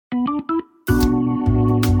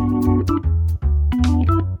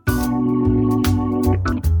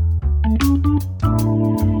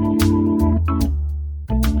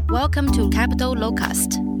Capital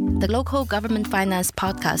Locust, the local government finance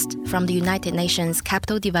podcast from the United Nations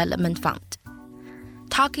Capital Development Fund.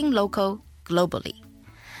 Talking local globally.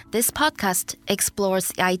 This podcast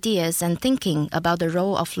explores ideas and thinking about the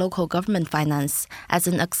role of local government finance as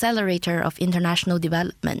an accelerator of international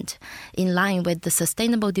development in line with the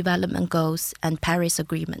Sustainable Development Goals and Paris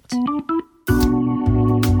Agreement.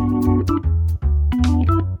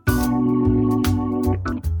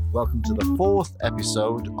 Welcome to the fourth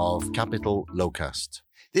episode of Capital Locust.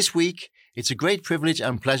 This week, it's a great privilege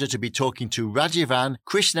and pleasure to be talking to Rajivan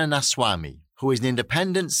Krishnanaswamy, who is an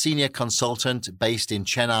independent senior consultant based in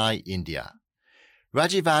Chennai, India.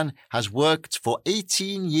 Rajivan has worked for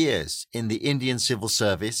 18 years in the Indian civil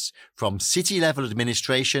service, from city-level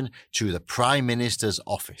administration to the Prime Minister's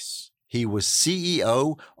office. He was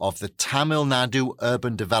CEO of the Tamil Nadu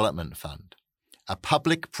Urban Development Fund, a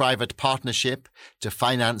public-private partnership to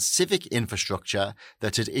finance civic infrastructure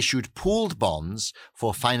that had issued pooled bonds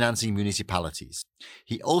for financing municipalities.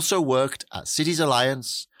 He also worked at Cities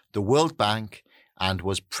Alliance, the World Bank, and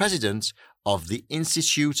was president of the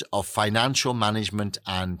Institute of Financial Management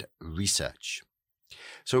and Research.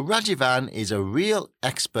 So Rajivan is a real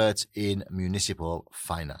expert in municipal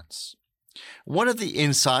finance. One of the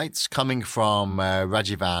insights coming from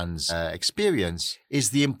Rajivan's experience is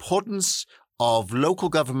the importance of local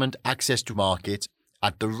government access to market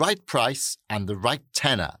at the right price and the right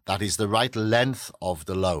tenor, that is, the right length of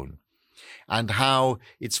the loan, and how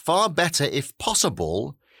it's far better, if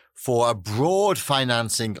possible, for a broad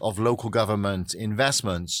financing of local government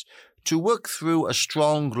investments to work through a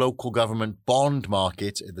strong local government bond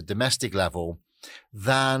market at the domestic level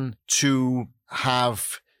than to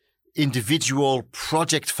have individual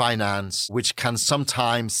project finance, which can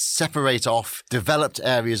sometimes separate off developed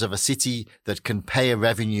areas of a city that can pay a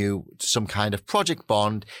revenue to some kind of project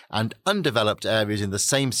bond, and undeveloped areas in the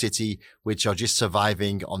same city which are just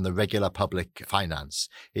surviving on the regular public finance.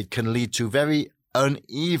 It can lead to very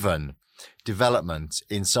uneven development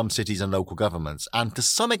in some cities and local governments. And to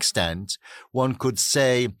some extent, one could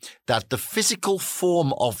say that the physical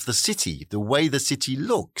form of the city, the way the city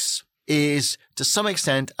looks, is to some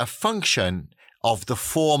extent a function of the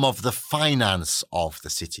form of the finance of the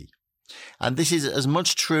city. And this is as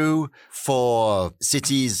much true for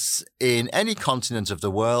cities in any continent of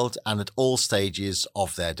the world and at all stages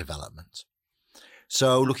of their development.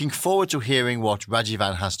 So looking forward to hearing what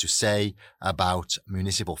Rajivan has to say about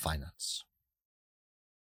municipal finance.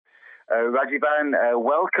 Rajivan,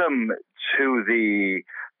 welcome to the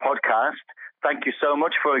podcast. Thank you so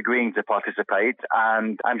much for agreeing to participate,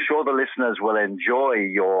 and I'm sure the listeners will enjoy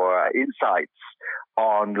your insights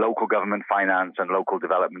on local government finance and local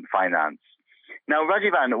development finance. Now,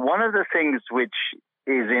 Rajivan, one of the things which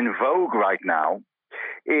is in vogue right now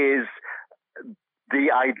is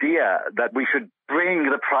the idea that we should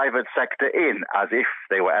bring the private sector in as if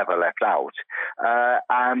they were ever left out,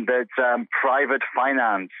 and that private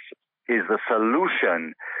finance is the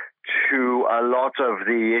solution to a lot of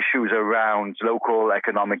the issues around local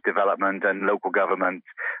economic development and local government,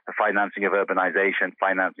 the financing of urbanization,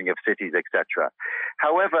 financing of cities, etc.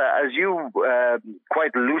 However, as you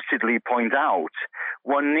quite lucidly point out,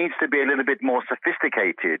 one needs to be a little bit more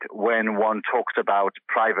sophisticated when one talks about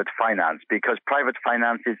private finance, because private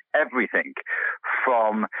finance is everything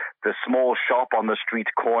from the small shop on the street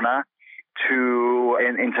corner to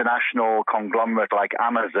an international conglomerate like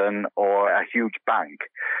Amazon or a huge bank.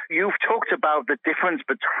 You've talked about the difference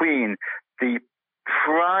between the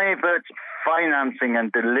private financing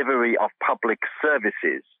and delivery of public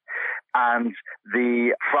services and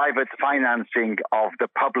the private financing of the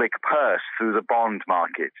public purse through the bond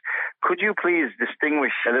market. Could you please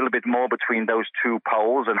distinguish a little bit more between those two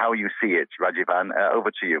poles and how you see it, Rajivan? Over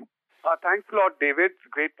to you. Thanks a lot, David.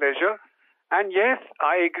 Great pleasure. And yes,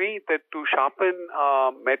 I agree that to sharpen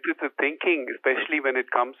methods of thinking, especially when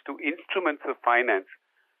it comes to instruments of finance,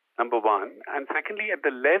 number one. And secondly, at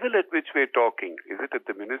the level at which we're talking, is it at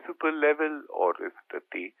the municipal level or is it at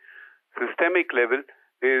the systemic level,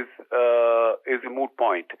 is a moot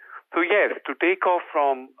point. So yes, to take off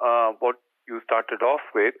from what you started off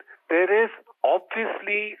with, there is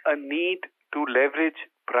obviously a need to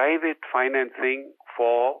leverage private financing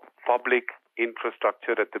for public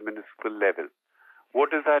infrastructure at the municipal level.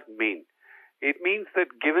 What does that mean? It means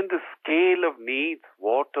that given the scale of needs,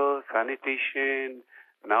 water, sanitation,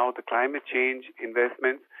 now the climate change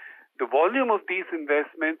investments, the volume of these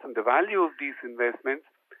investments and the value of these investments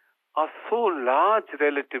are so large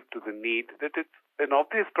relative to the need that it's an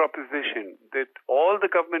obvious proposition that all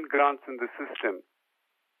the government grants in the system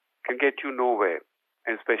can get you nowhere,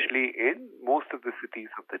 especially in most of the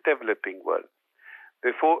cities of the developing world.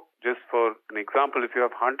 Therefore, just for an example, if you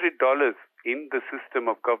have $100 in the system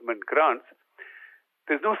of government grants,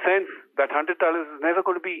 there's no sense that $100 is never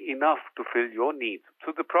going to be enough to fill your needs.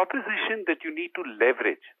 So the proposition that you need to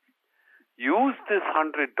leverage, use this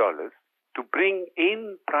 $100 to bring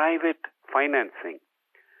in private financing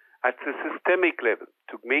at the systemic level.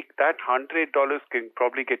 To make that $100 can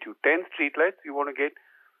probably get you 10 streetlights you want to get.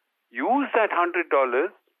 Use that $100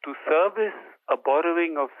 to service a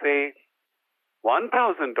borrowing of, say, $1,000.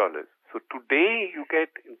 So today you get,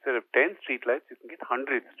 instead of 10 streetlights, you can get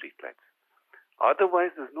 100 streetlights. Otherwise,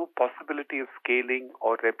 there's no possibility of scaling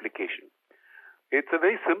or replication. It's a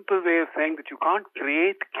very simple way of saying that you can't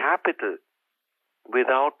create capital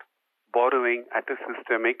without borrowing at a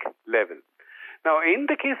systemic level. Now, in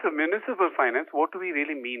the case of municipal finance, what do we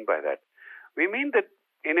really mean by that? We mean that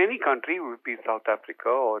in any country, it would be South Africa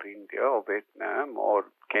or India or Vietnam or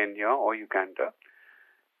Kenya or Uganda,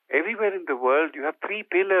 everywhere in the world, you have three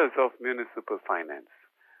pillars of municipal finance.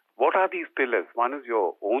 What are these pillars? One is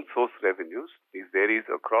your own source revenues. These varies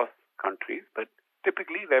across countries, but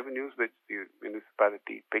typically revenues which the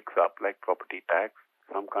municipality picks up, like property tax,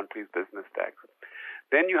 some countries business tax.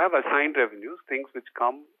 Then you have assigned revenues, things which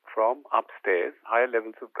come from upstairs, higher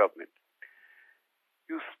levels of government.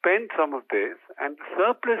 You spend some of this, and the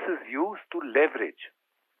surplus is used to leverage.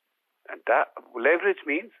 And that leverage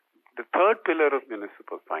means the third pillar of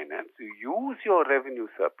municipal finance. You use your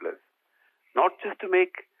revenue surplus not just to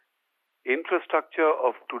make infrastructure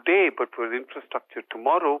of today, but for infrastructure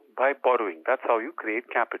tomorrow by borrowing. That's how you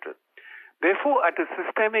create capital. Therefore, at a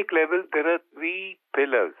systemic level, there are three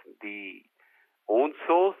pillars: the own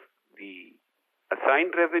source, the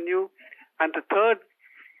assigned revenue, and the third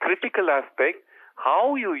critical aspect,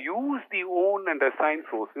 how you use the own and assigned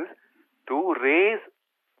sources to raise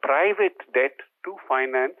private debt to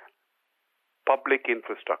finance public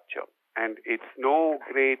infrastructure. And it's no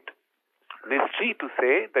great mystery to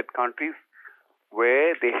say that countries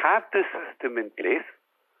where they have this system in place,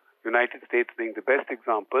 United States being the best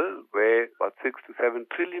example, where about $6 to $7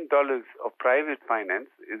 trillion of private finance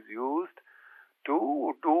is used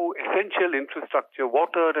to do essential infrastructure,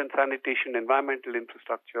 water and sanitation, environmental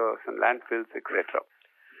infrastructure, and landfills, etc.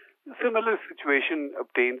 A similar situation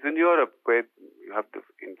obtains in Europe, where you have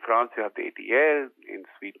in France you have the ADL, in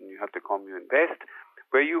Sweden you have the Kommuninvest,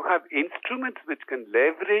 where you have instruments which can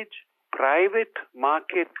leverage private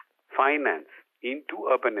market finance into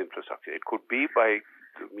urban infrastructure. It could be by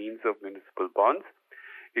means of municipal bonds.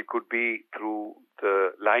 It could be through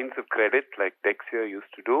the lines of credit like Dexia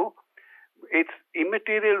used to do. It's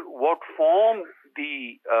immaterial what form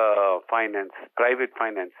the private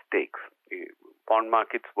finance takes. Bond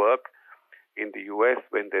markets work in the US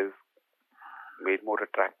when there's made more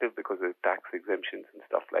attractive because of tax exemptions and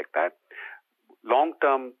stuff like that.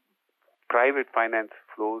 Long-term private finance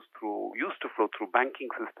used to flow through banking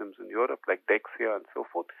systems in Europe like Dexia and so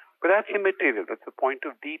forth. But that's immaterial. That's a point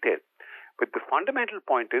of detail. But the fundamental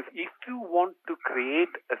point is, if you want to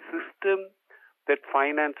create a system that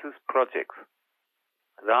finances projects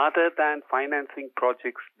rather than financing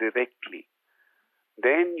projects directly,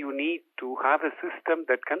 then you need to have a system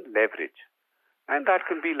that can leverage. And that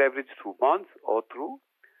can be leveraged through bonds or through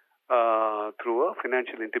a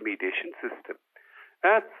financial intermediation system.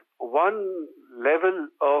 That's one level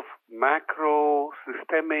of macro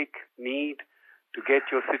systemic need to get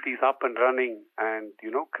your cities up and running and,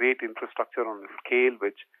 create infrastructure on a scale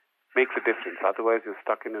which makes a difference. Otherwise, you're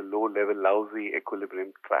stuck in a low-level, lousy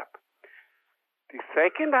equilibrium trap. The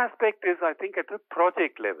second aspect is, I think, at the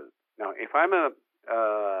project level. Now, if I'm a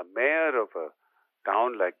mayor of a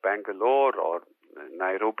town like Bangalore or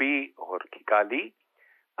Nairobi or Kigali,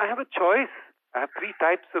 I have a choice. I have three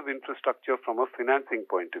types of infrastructure from a financing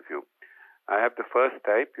point of view. I have the first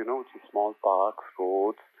type, which is small parks,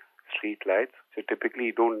 roads, street lights. So typically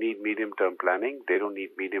you don't need medium-term planning. They don't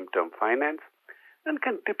need medium-term finance and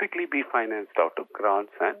can typically be financed out of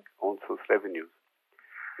grants and own source revenues.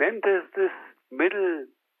 Then there's this middle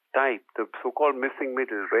type, the so-called missing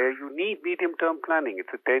middle, where you need medium-term planning.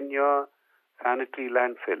 It's a 10-year sanitary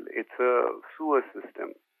landfill. It's a sewer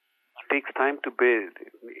system. It takes time to build.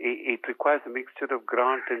 It requires a mixture of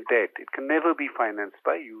grant and debt. It can never be financed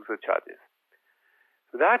by user charges.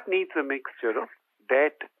 So that needs a mixture of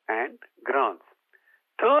debt and grants.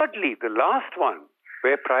 Thirdly, the last one,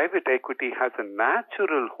 where private equity has a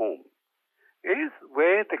natural home, is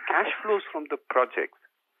where the cash flows from the projects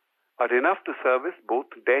are enough to service both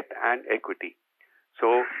debt and equity.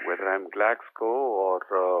 So whether I'm Glaxo or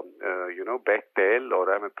Bechtel,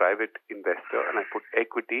 or I'm a private investor and I put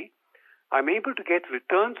equity, I'm able to get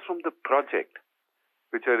returns from the project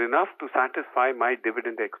which are enough to satisfy my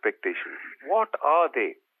dividend expectations. What are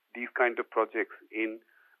they, these kind of projects in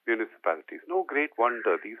municipalities? No great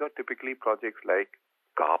wonder. These are typically projects like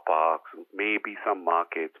car parks, maybe some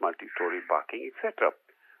markets, multi-story parking, etc.,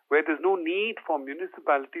 where there's no need for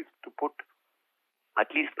municipalities to put,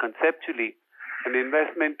 at least conceptually, an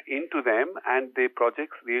investment into them, and the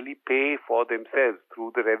projects really pay for themselves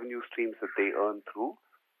through the revenue streams that they earn through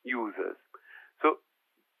users. So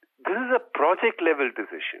this is a project-level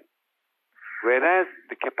decision, whereas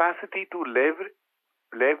the capacity to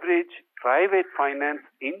leverage private finance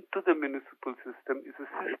into the municipal system is a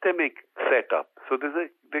systemic setup. So there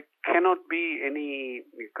cannot be any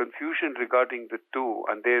confusion regarding the two,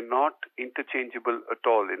 and they're not interchangeable at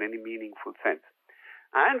all in any meaningful sense.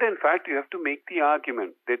 And in fact, you have to make the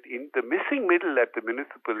argument that in the missing middle at the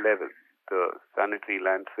municipal level, the sanitary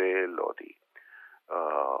landfill or the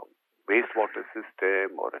wastewater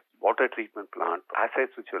system or a water treatment plant,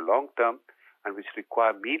 assets which are long-term and which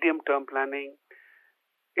require medium-term planning,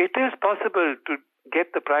 it is possible to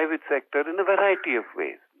get the private sector in a variety of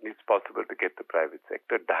ways. It's possible to get the private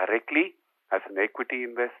sector directly as an equity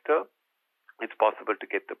investor. It's possible to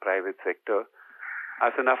get the private sector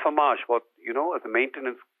as an aftermarch, as a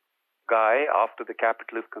maintenance guy after the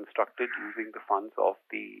capital is constructed using the funds of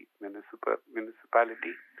the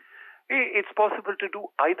municipality. It's possible to do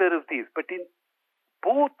either of these. But in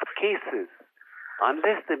both cases,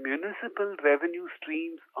 unless the municipal revenue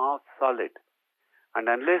streams are solid, and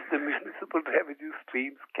unless the municipal revenue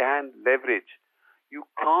streams can leverage, you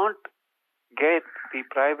can't get the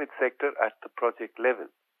private sector at the project level.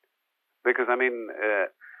 Because,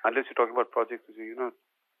 unless you're talking about projects which are,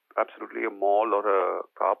 absolutely a mall or a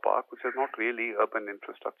car park, which are not really urban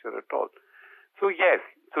infrastructure at all. So yes,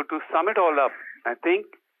 so to sum it all up, I think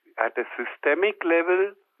at a systemic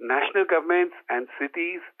level, national governments and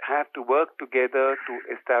cities have to work together to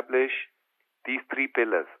establish these three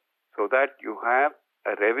pillars so that you have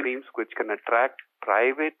a revenue which can attract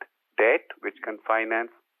private debt, which can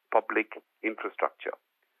finance public infrastructure.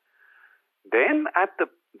 Then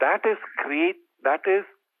that is creating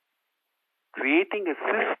a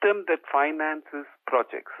system that finances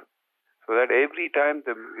projects, so that every time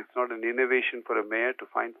it's not an innovation for a mayor to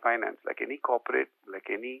find finance. Like any corporate, like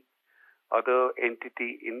any other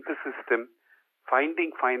entity in the system,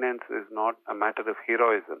 finding finance is not a matter of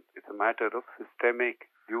heroism. It's a matter of systemic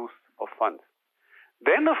use of funds.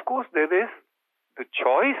 Then, of course, there is the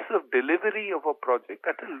choice of delivery of a project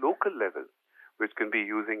at a local level, which can be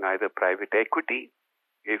using either private equity,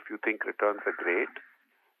 if you think returns are great.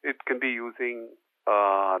 It can be using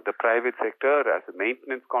the private sector as a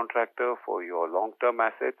maintenance contractor for your long-term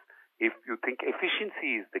assets, if you think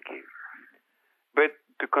efficiency is the case. But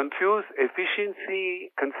to confuse efficiency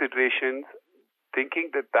considerations, thinking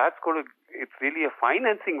that it's really a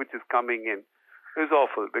financing which is coming in, is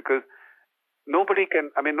awful, because no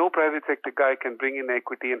private sector guy can bring in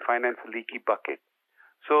equity and finance a leaky bucket.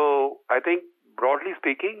 So I think, broadly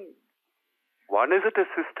speaking, one is at a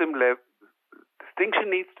system level. Distinction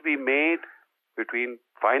needs to be made between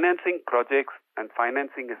financing projects and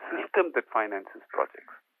financing a system that finances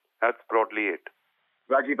projects. That's broadly it.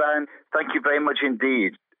 Rajivan, thank you very much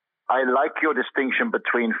indeed. I like your distinction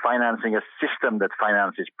between financing a system that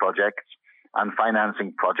finances projects and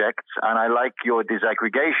financing projects, and I like your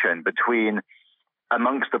disaggregation between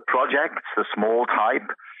amongst the projects, the small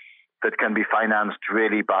type, that can be financed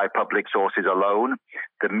really by public sources alone,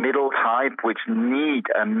 the middle type, which need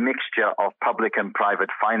a mixture of public and private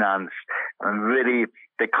finance, and really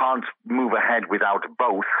they can't move ahead without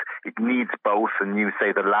both. It needs both, and you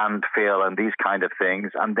say the landfill and these kind of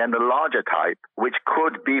things. And then the larger type, which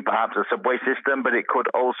could be perhaps a subway system, but it could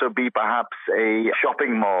also be perhaps a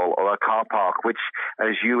shopping mall or a car park, which,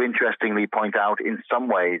 as you interestingly point out, in some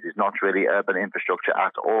ways is not really urban infrastructure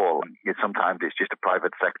at all. Sometimes it's just a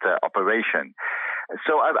private sector operation.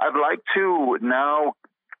 So I'd like to now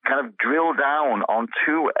kind of drill down on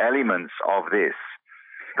two elements of this.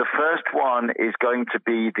 The first one is going to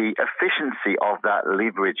be the efficiency of that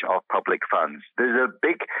leverage of public funds. There's a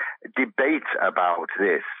big debate about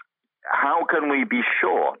this. How can we be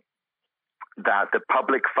sure that the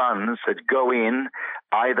public funds that go in,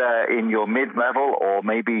 either in your mid-level or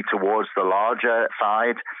maybe towards the larger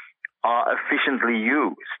side, are efficiently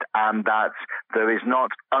used, and that there is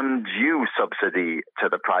not undue subsidy to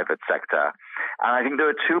the private sector? And I think there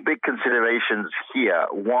are two big considerations here.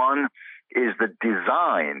 One is the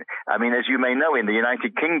design. I mean, as you may know, in the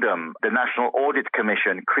United Kingdom, the National Audit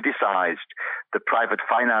Commission criticized the Private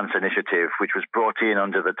Finance Initiative, which was brought in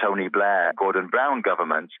under the Tony Blair, Gordon Brown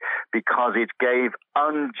government, because it gave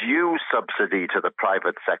undue subsidy to the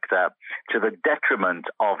private sector to the detriment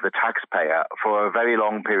of the taxpayer for a very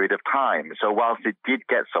long period of time. So whilst it did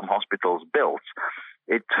get some hospitals built,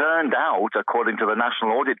 it turned out, according to the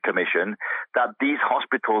National Audit Commission, that these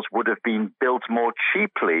hospitals would have been built more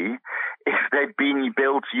cheaply if they'd been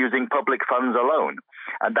built using public funds alone.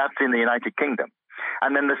 And that's in the United Kingdom.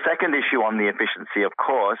 And then the second issue on the efficiency, of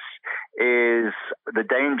course, is the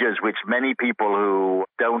dangers which many people who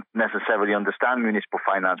don't necessarily understand municipal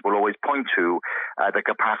finance will always point to, the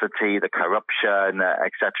capacity, the corruption,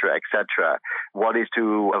 et cetera, what is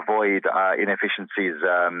to avoid inefficiencies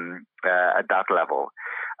at that level.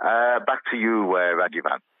 Back to you,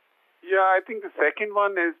 Rajivan. Yeah, I think the second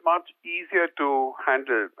one is much easier to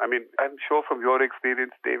handle. I mean, I'm sure from your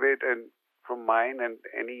experience, David, and from mine, and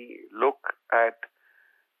any look at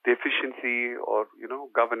the efficiency or,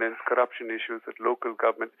 governance, corruption issues at local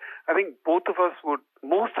government, I think most of us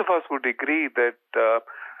would agree that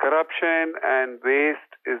corruption and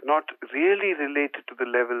waste is not really related to the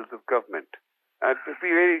levels of government. I'd be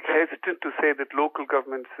very hesitant to say that local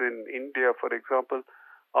governments in India, for example,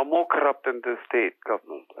 are more corrupt than the state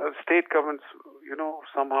government. State governments,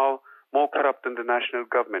 somehow more corrupt than the national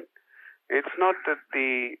government. It's not that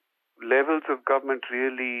the levels of government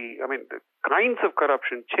really, the kinds of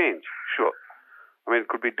corruption change, sure. It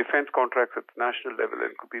could be defense contracts at the national level,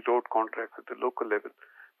 and it could be road contracts at the local level.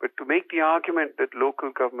 But to make the argument that local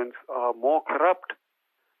governments are more corrupt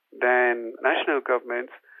than national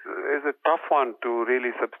governments is a tough one to really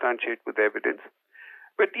substantiate with evidence.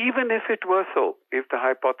 But even if it were so, if the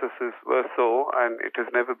hypothesis were so, and it has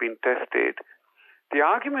never been tested, the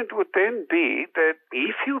argument would then be that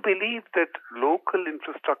if you believe that local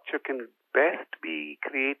infrastructure can best be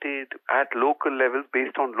created at local levels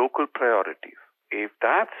based on local priorities, if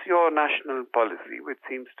that's your national policy, which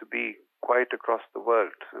seems to be quite across the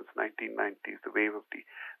world since 1990s, the wave of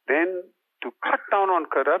then to cut down on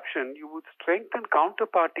corruption, you would strengthen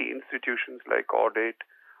counterparty institutions like audit,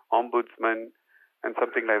 ombudsman, and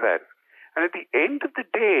something like that. And at the end of the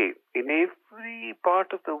day, in every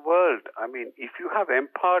part of the world, if you have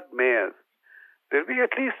empowered mayors, there'll be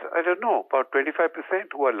at least, about 25%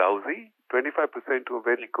 who are lousy, 25% who are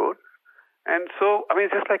very good. And so,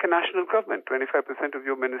 it's just like a national government. 25% of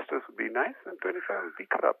your ministers would be nice and 25% would be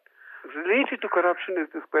corrupt. Related to corruption is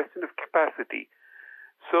this question of capacity.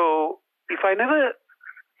 So, if I never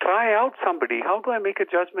try out somebody, how do I make a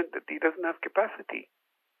judgment that he doesn't have capacity?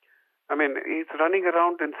 He's running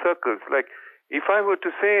around in circles. Like, if I were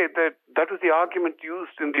to say that was the argument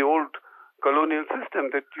used in the old colonial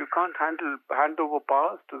system, that you can't hand over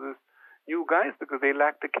powers to this new guys because they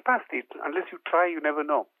lack the capacity. Unless you try, you never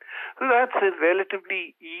know. So that's a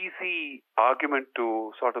relatively easy argument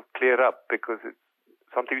to sort of clear up, because it's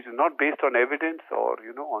something which is not based on evidence or,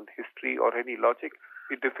 on history or any logic.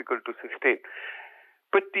 It's difficult to sustain.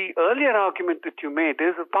 But the earlier argument that you made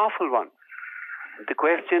is a powerful one. The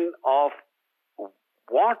question of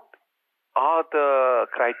what are the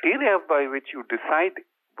criteria by which you decide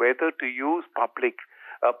whether to use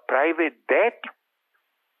private debt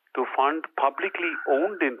to fund publicly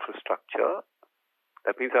owned infrastructure.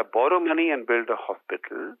 That means I borrow money and build a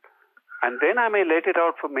hospital, and then I may let it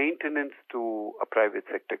out for maintenance to a private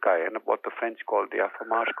sector guy, and what the French call the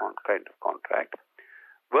affirmage kind of contract,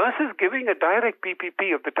 versus giving a direct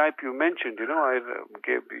PPP of the type you mentioned. I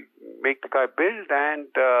make the guy build and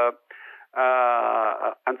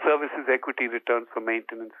services equity returns for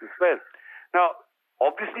maintenance as well. Now,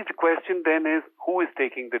 obviously the question then is, who is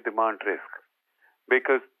taking the demand risk?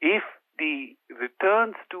 Because if the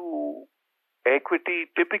returns to equity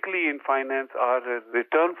typically in finance are a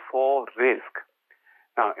return for risk.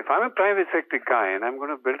 Now, if I'm a private sector guy and I'm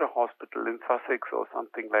going to build a hospital in Sussex or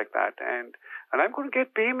something like that, and I'm going to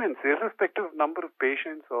get payments irrespective of number of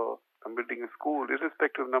patients, or I'm building a school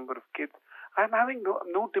irrespective of number of kids, I'm having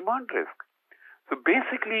no demand risk. So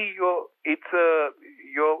basically, you're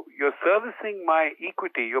servicing my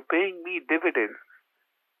equity. You're paying me dividends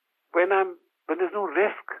when there's no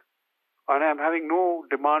risk, and I'm having no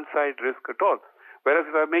demand side risk at all. Whereas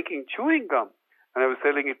if I'm making chewing gum and I was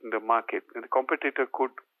selling it in the market, and the competitor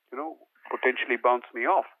could, potentially bounce me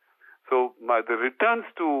off. So the returns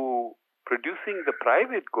to producing the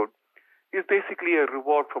private good is basically a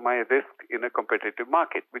reward for my risk in a competitive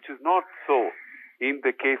market, which is not so in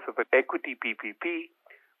the case of an equity PPP,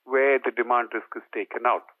 where the demand risk is taken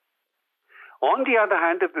out. On the other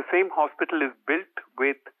hand, if the same hospital is built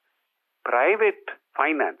with private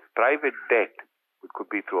finance, private debt, it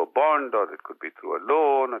could be through a bond or it could be through a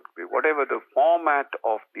loan, it could be whatever the format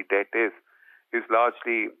of the debt is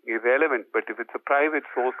largely irrelevant. But if it's a private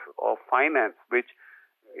source of finance, which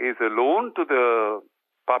is a loan to the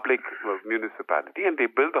public municipality, and they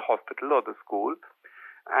build the hospital or the school,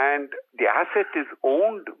 and the asset is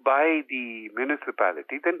owned by the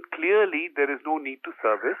municipality, then clearly there is no need to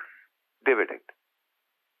service dividend.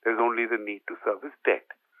 There's only the need to service debt.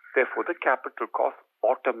 Therefore, the capital costs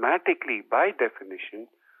automatically, by definition,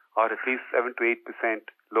 are at least 7 to 8%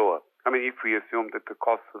 lower. I mean, if we assume that the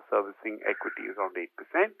cost of servicing equity is around 8%,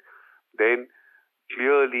 then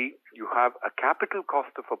clearly you have a capital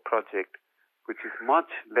cost of a project which is much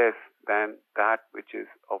less than that which is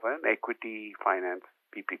of an equity finance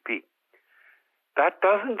PPP. That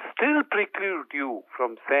doesn't still preclude you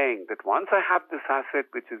from saying that once I have this asset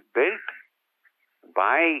which is built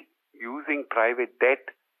by using private debt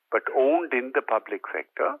but owned in the public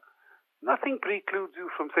sector, nothing precludes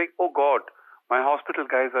you from saying, oh God, my hospital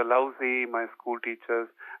guys are lousy, my school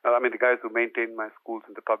teachers, the guys who maintain my schools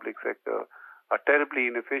in the public sector are terribly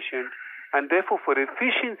inefficient, and therefore for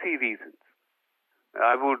efficiency reasons,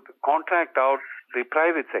 I would contract out the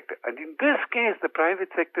private sector. And in this case, the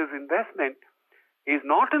private sector's investment is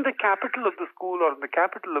not in the capital of the school or in the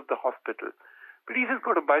capital of the hospital, but he's just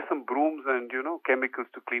got to buy some brooms and, chemicals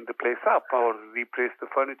to clean the place up or replace the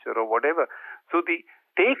furniture or whatever. So the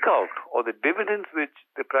takeout or the dividends which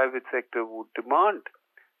the private sector would demand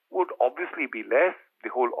would obviously be less. The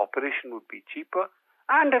whole operation would be cheaper.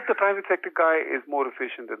 And if the private sector guy is more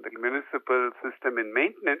efficient than the municipal system in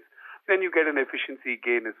maintenance, then you get an efficiency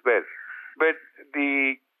gain as well. But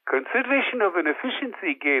the consideration of an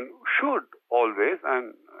efficiency gain should always,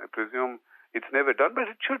 and I presume it's never done, but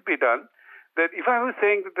it should be done, that if I was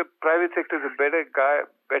saying that the private sector is a better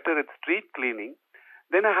at street cleaning,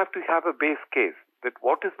 then I have to have a base case that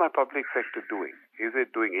what is my public sector doing? Is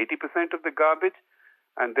it doing 80% of the garbage?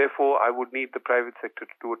 And therefore, I would need the private sector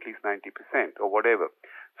to do at least 90% or whatever.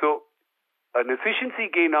 So an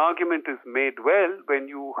efficiency gain argument is made well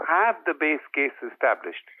when you have the base case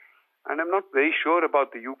established. And I'm not very sure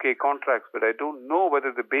about the UK contracts, but I don't know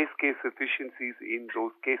whether the base case efficiencies in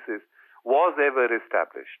those cases was ever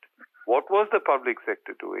established. What was the public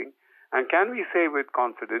sector doing? And can we say with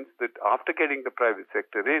confidence that after getting the private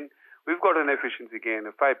sector in, we've got an efficiency gain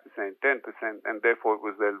of 5%, 10%, and therefore it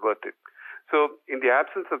was well worth it. So in the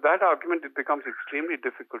absence of that argument, it becomes extremely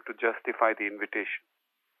difficult to justify the invitation.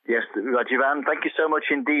 Yes, Rajivan, thank you so much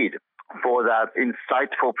indeed for that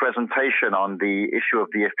insightful presentation on the issue of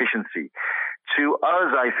the efficiency. To us,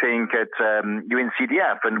 I think at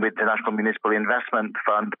UNCDF and with the National Municipal Investment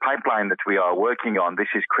Fund pipeline that we are working on,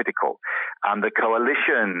 this is critical. And the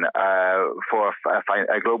coalition for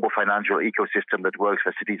a global financial ecosystem that works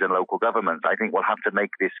for cities and local governments, I think we'll have to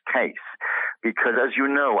make this case. Because as you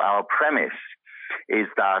know, our premise is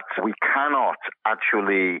that we cannot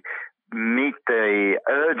actually meet the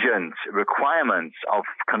urgent requirements of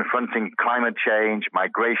confronting climate change,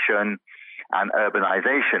 migration, and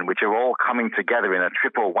urbanization, which are all coming together in a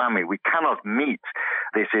triple whammy. We cannot meet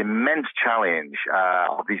this immense challenge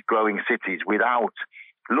of these growing cities without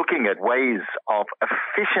looking at ways of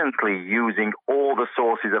efficiently using all the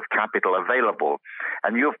sources of capital available.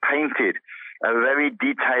 And you've painted a very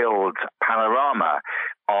detailed panorama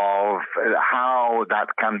of how that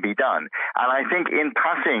can be done. And I think in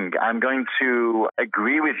passing, I'm going to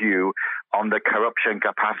agree with you on the corruption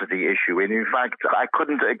capacity issue. And in fact, I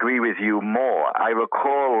couldn't agree with you more. I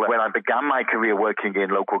recall when I began my career working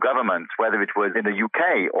in local government, whether it was in the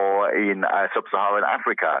UK or in sub-Saharan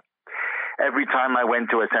Africa, every time I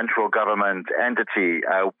went to a central government entity,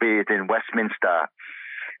 be it in Westminster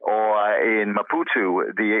or in Maputo,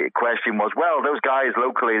 the question was, well, those guys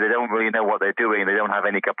locally, they don't really know what they're doing. They don't have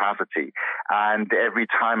any capacity. And every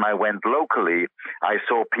time I went locally, I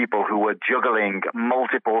saw people who were juggling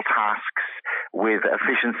multiple tasks with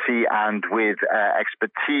efficiency and with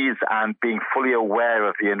expertise and being fully aware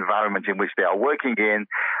of the environment in which they are working in,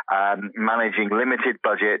 managing limited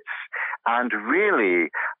budgets, and really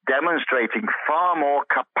demonstrating far more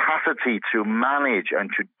capacity to manage and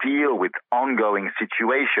to deal with ongoing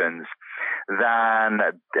situations than,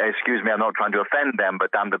 excuse me, I'm not trying to offend them,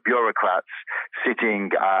 but than the bureaucrats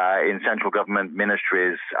sitting in central government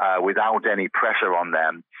ministries without any pressure on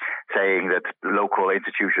them, saying that local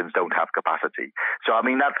institutions don't have capacity. So, I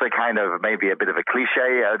mean, that's a kind of maybe a bit of a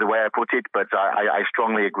cliche, the way I put it, but I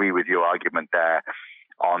strongly agree with your argument there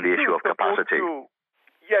on the issue of capacity.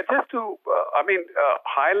 Yeah, just to,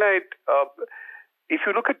 highlight, if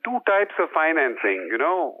you look at two types of financing,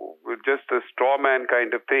 just a straw man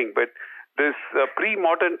kind of thing, but this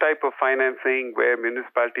pre-modern type of financing where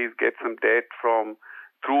municipalities get some debt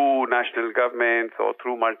through national governments or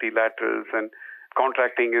through multilaterals, and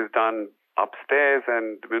contracting is done upstairs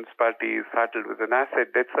and the municipality is saddled with an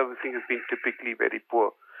asset. Debt servicing has been typically very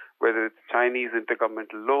poor, whether it's Chinese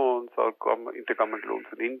intergovernmental loans or intergovernmental loans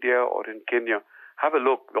in India or in Kenya. Have a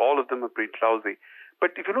look. All of them are pretty lousy.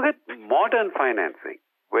 But if you look at modern financing,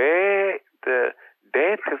 where the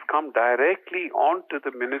debt has come directly onto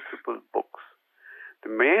the municipal books, the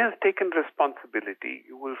mayor has taken responsibility.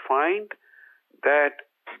 You will find that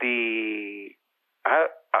the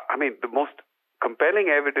most compelling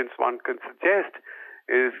evidence one can suggest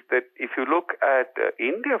is that if you look at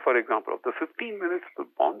India, for example, of the 15 municipal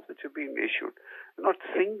bonds which have been issued, not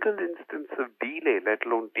a single instance of delay, let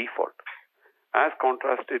alone default, as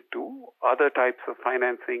contrasted to other types of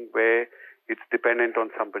financing where it's dependent on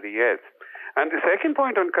somebody else. And the second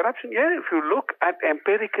point on corruption, if you look at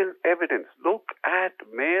empirical evidence, look at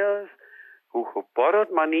mayors who have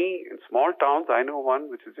borrowed money in small towns. I know one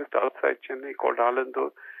which is just outside Chennai called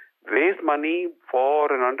Alandur, raised money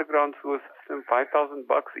for an underground sewer system, $5,000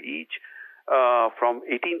 each, from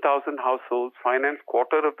 18,000 households, financed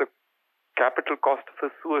quarter of the capital cost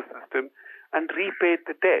of a sewer system, and repaid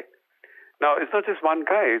the debt. Now, it's not just one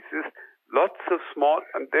guy, it's just lots of small,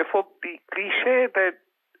 and therefore the cliche that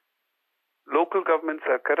local governments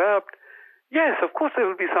are corrupt, yes, of course there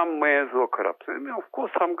will be some mayors who are corrupt. Of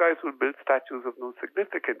course some guys will build statues of no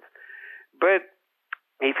significance. But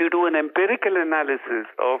if you do an empirical analysis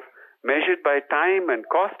of measured by time and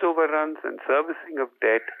cost overruns and servicing of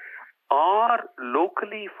debt, are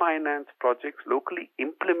locally financed projects, locally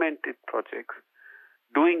implemented projects,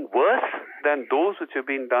 doing worse than those which have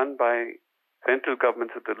been done by central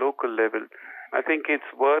governments at the local level? I think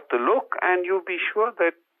it's worth a look, and you'll be sure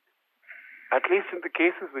that at least in the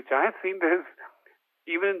cases which I have seen, there's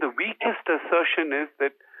even the weakest assertion is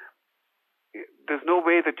that there's no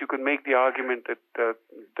way that you can make the argument that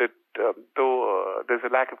though there's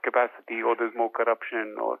a lack of capacity or there's more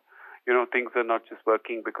corruption or things are not just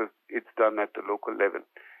working because it's done at the local level.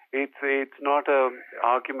 It's not an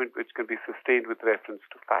argument which can be sustained with reference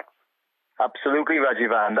to facts. Absolutely,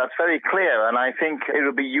 Rajivan. That's very clear, and I think it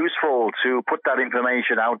would be useful to put that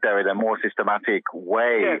information out there in a more systematic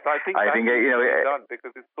way. Yes, I think it's done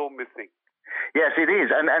because it's so missing. Yes, it is.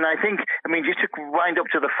 And I think, just to wind up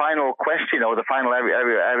to the final question or the final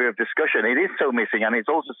area of discussion, it is so missing, and it's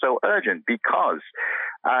also so urgent because,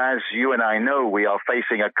 as you and I know, we are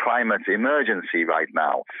facing a climate emergency right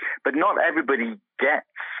now. But not everybody gets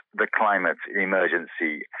the climate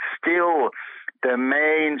emergency. Still, the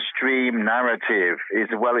mainstream narrative is,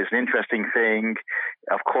 well, it's an interesting thing.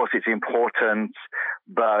 Of course, it's important,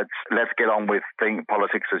 but let's get on with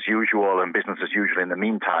politics as usual and business as usual in the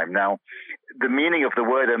meantime. Now, the meaning of the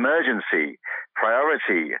word emergency,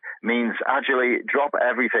 priority, means actually drop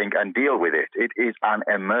everything and deal with it. It is an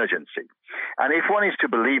emergency. And if one is to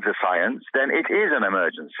believe the science, then it is an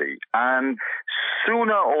emergency. And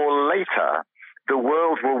sooner or later, the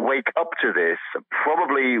world will wake up to this,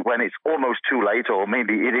 probably when it's almost too late, or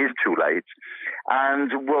maybe it is too late,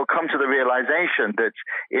 and will come to the realization that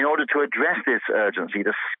in order to address this urgency,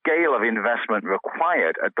 the scale of investment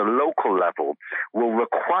required at the local level will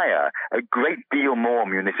require a great deal more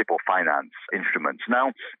municipal finance instruments.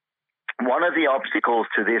 Now, one of the obstacles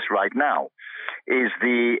to this right now is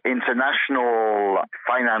the international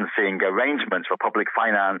financing arrangements for public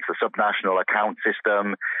finance, the subnational account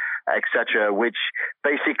system, etc., which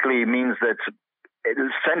basically means that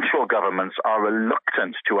central governments are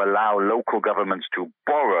reluctant to allow local governments to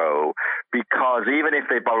borrow because even if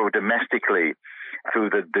they borrow domestically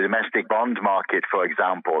through the domestic bond market, for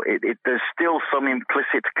example, there's still some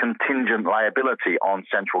implicit contingent liability on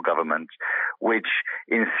central governments, which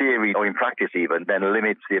in theory or in practice even then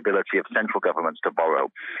limits the ability of central governments to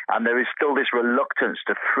borrow. And there is still this reluctance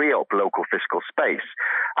to free up local fiscal space.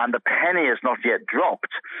 And the penny has not yet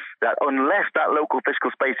dropped that unless that local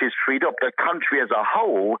fiscal space is freed up, the country as a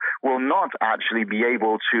whole will not actually be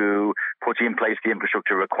able to put in place the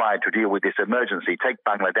infrastructure required to deal with this emergency. Take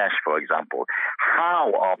Bangladesh, for example.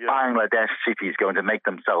 How are Bangladesh cities going to make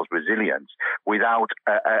themselves resilient without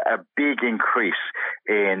a big increase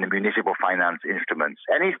in municipal finance instruments?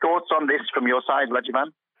 Any thoughts on this from your side,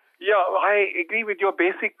 Rajivan? Yeah, I agree with your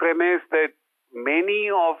basic premise that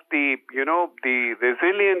many of the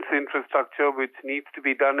resilience infrastructure which needs to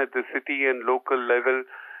be done at the city and local level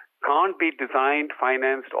can't be designed,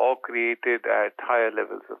 financed, or created at higher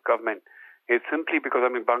levels of government. It's simply because,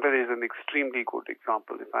 Bangladesh is an extremely good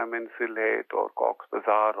example. If I'm in Sylhet or Cox's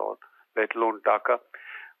Bazar or let alone Dhaka,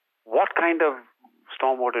 what kind of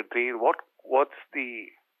stormwater drain, what's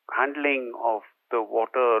the handling of the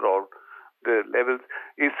water or the levels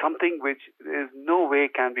is something which is no way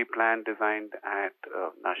can be planned, designed at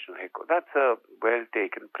national headquarters. That's a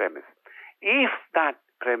well-taken premise. If that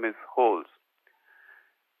premise holds,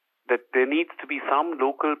 that there needs to be some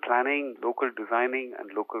local planning, local designing, and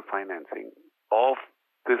local financing of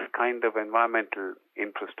this kind of environmental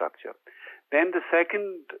infrastructure, then the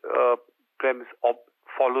second premise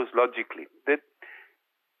follows logically, that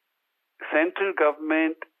central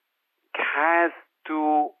government has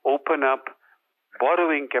to open up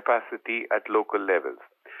borrowing capacity at local levels.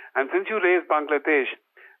 And since you raised Bangladesh,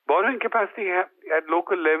 borrowing capacity at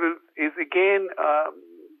local levels is again,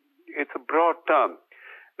 it's a broad term.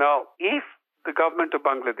 Now, if the government of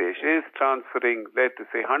Bangladesh is transferring, let's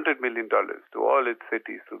say, $100 million to all its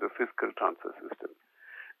cities through the fiscal transfer system,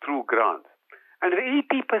 through grants, and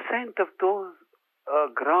 80% of those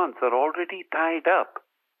grants are already tied up,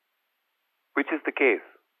 which is the case.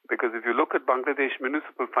 Because if you look at Bangladesh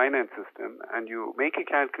municipal finance system and you make a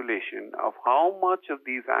calculation of how much of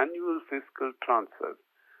these annual fiscal transfers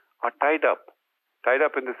are tied up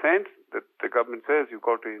in the sense that the government says you've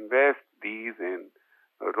got to invest these in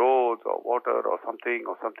roads or water or something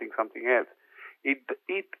else, it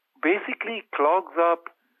basically clogs up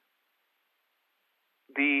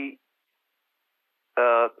the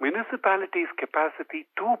municipality's capacity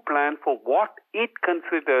to plan for what it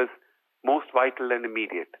considers most vital and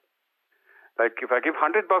immediate. Like if I give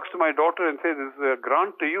 $100 to my daughter and say this is a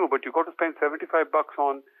grant to you, but you've got to spend $75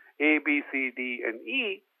 on A, B, C, D, and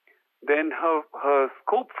E, then her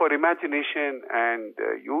scope for imagination and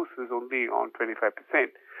use is only on 25%.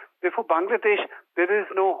 Therefore, Bangladesh, there is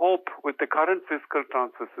no hope with the current fiscal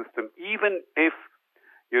transfer system, even if,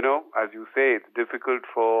 as you say, it's difficult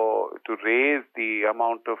to raise the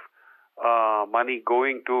amount of money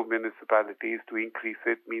going to municipalities. To increase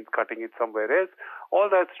it means cutting it somewhere else. All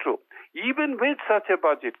that's true. Even with such a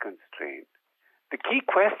budget constraint, the key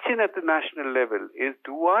question at the national level is,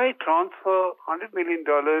 do I transfer $100 million,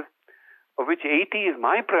 of which 80 is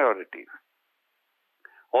my priority?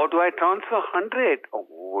 Or do I transfer 100?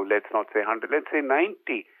 Oh, let's not say 100, let's say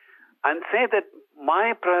 90. And say that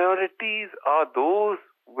my priorities are those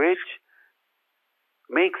which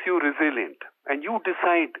makes you resilient. And you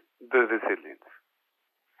decide the resilience.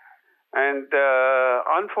 And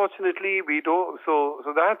unfortunately, we don't. So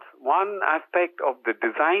that's one aspect of the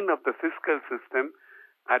design of the fiscal system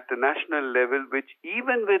at the national level, which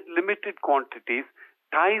even with limited quantities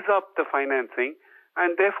ties up the financing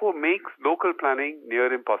and therefore makes local planning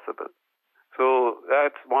near impossible. So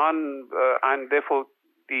that's one, and therefore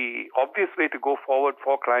the obvious way to go forward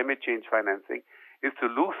for climate change financing is to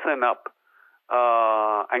loosen up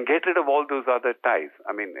and get rid of all those other ties.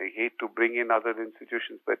 I mean, I hate to bring in other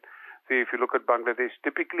institutions, but see, if you look at Bangladesh,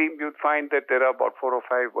 typically you'd find that there are about 4 or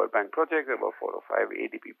 5 World Bank projects, about 4 or 5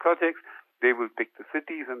 ADB projects. They will pick the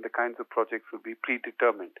cities and the kinds of projects will be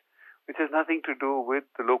predetermined, which has nothing to do with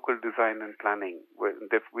the local design and planning,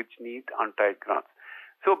 which need untied grants.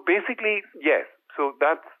 So basically, yes, so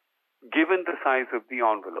that's given the size of the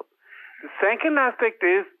envelope. The second aspect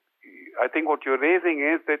is, I think what you're raising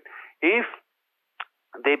is that if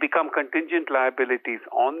they become contingent liabilities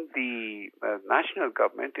on the national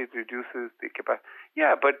government, it reduces the capacity.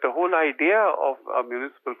 Yeah, but the whole idea of a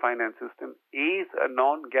municipal finance system is a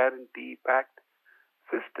non-guarantee backed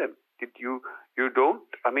system. You don't,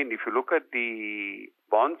 I mean, if you look at the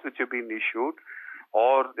bonds which have been issued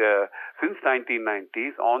or since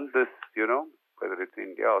 1990s on this, whether it's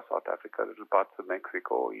India or South Africa, little parts of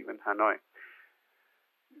Mexico, even Hanoi,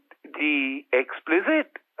 the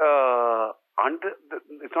explicit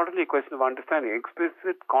it's not only a question of understanding.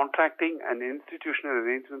 Explicit contracting and institutional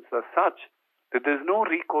arrangements are such that there's no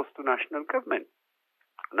recourse to national government.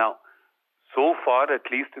 Now, so far, at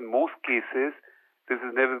least in most cases, this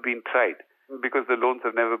has never been tried because the loans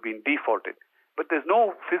have never been defaulted. But there's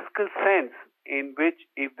no fiscal sense in which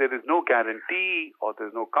if there is no guarantee or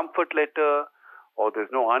there's no comfort letter or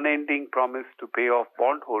there's no unending promise to pay off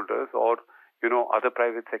bondholders or, other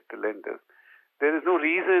private sector lenders, there is no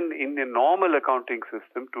reason in the normal accounting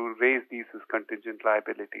system to raise these as contingent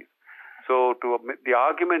liabilities. So the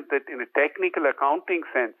argument that in a technical accounting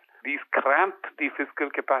sense, these cramp the fiscal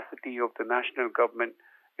capacity of the national government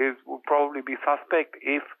would probably be suspect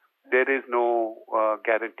if there is no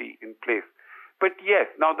guarantee in place. But yes,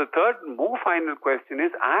 now the third, more final question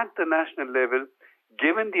is, at the national level,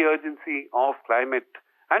 given the urgency of climate,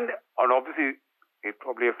 and obviously it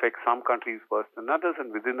probably affects some countries worse than others,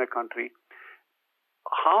 and within a country,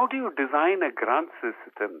 how do you design a grant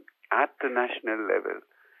system at the national level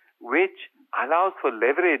which allows for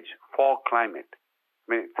leverage for climate? I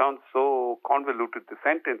mean, it sounds so convoluted, the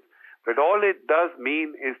sentence, but all it does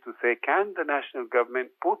mean is to say, can the national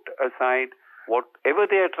government put aside whatever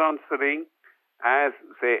they are transferring as,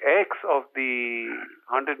 say, X of the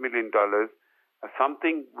 $100 million as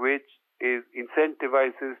something which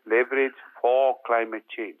incentivizes leverage for climate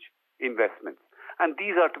change investments. And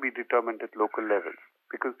these are to be determined at local levels,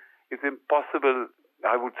 because it's impossible,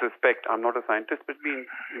 I would suspect, I'm not a scientist, but it's been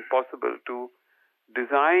impossible to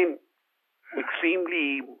design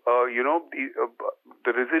extremely,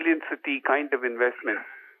 the resiliency kind of investment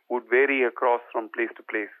would vary across from place to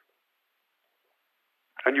place.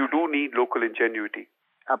 And you do need local ingenuity.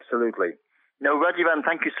 Absolutely. No, Rajivan,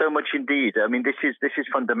 thank you so much indeed. I mean, this is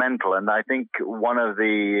fundamental, and I think one of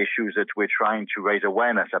the issues that we're trying to raise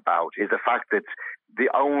awareness about is the fact that the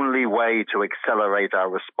only way to accelerate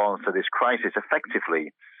our response to this crisis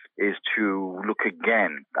effectively is to look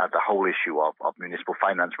again at the whole issue of municipal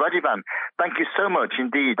finance. Rajivan, thank you so much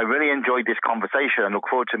indeed. I really enjoyed this conversation and look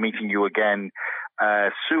forward to meeting you again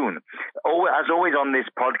soon. As always on this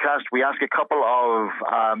podcast, we ask a couple of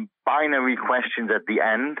binary questions at the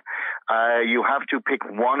end. You have to pick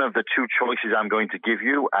one of the two choices I'm going to give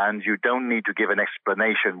you, and you don't need to give an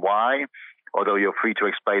explanation why, although you're free to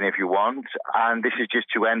explain if you want. And this is just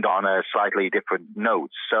to end on a slightly different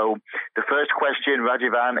note. So the first question,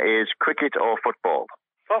 Rajivan, is cricket or football?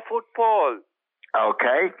 For football.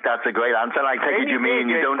 Okay, that's a great answer. I take it you mean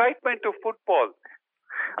you don't... excitement of football.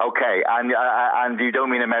 Okay, and you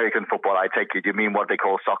don't mean American football, I take it. You mean what they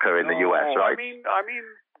call soccer in the US, right? I mean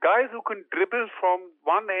guys who can dribble from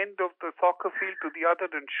one end of the soccer field to the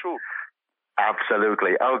other and shoot.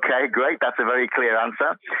 Absolutely. Okay, great. That's a very clear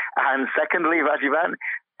answer. And secondly, Rajivan,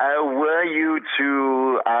 were you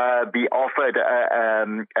to be offered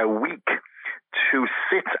a week to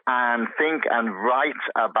sit and think and write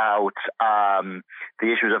about the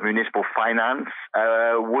issues of municipal finance,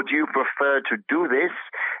 would you prefer to do this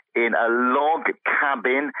in a log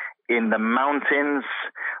cabin in the mountains,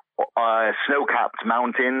 snow-capped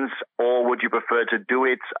mountains, or would you prefer to do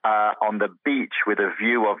it on the beach with a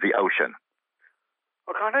view of the ocean?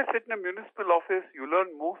 Well, can't I sit in a municipal office? You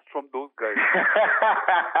learn most from those guys.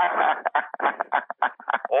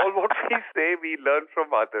 All what we say, we learn from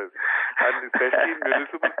others. And especially in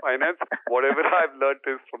municipal finance, whatever I've learned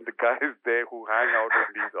is from the guys there who hang out in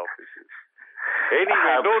these offices.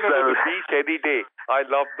 Anyway, no, the beach any day. I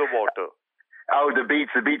love the water. Oh, the beach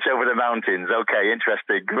over the mountains. Okay,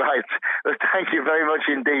 interesting. Right. Well, thank you very much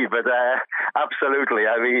indeed. But absolutely,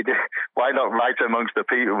 I mean, why not write amongst the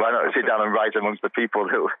people? Why not sit down and write amongst the people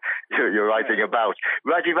who you're writing about?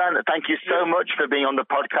 Rajivan, thank you so much for being on the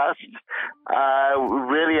podcast.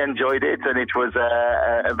 Really enjoyed it, and it was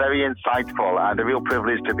a very insightful and a real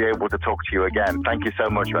privilege to be able to talk to you again. Thank you so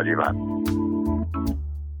much, Rajivan.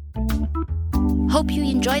 Hope you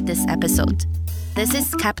enjoyed this episode. This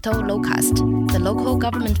is Capital Lowcast, the local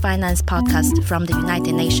government finance podcast from the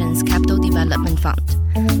United Nations Capital Development Fund.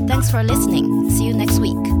 Thanks for listening. See you next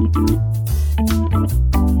week.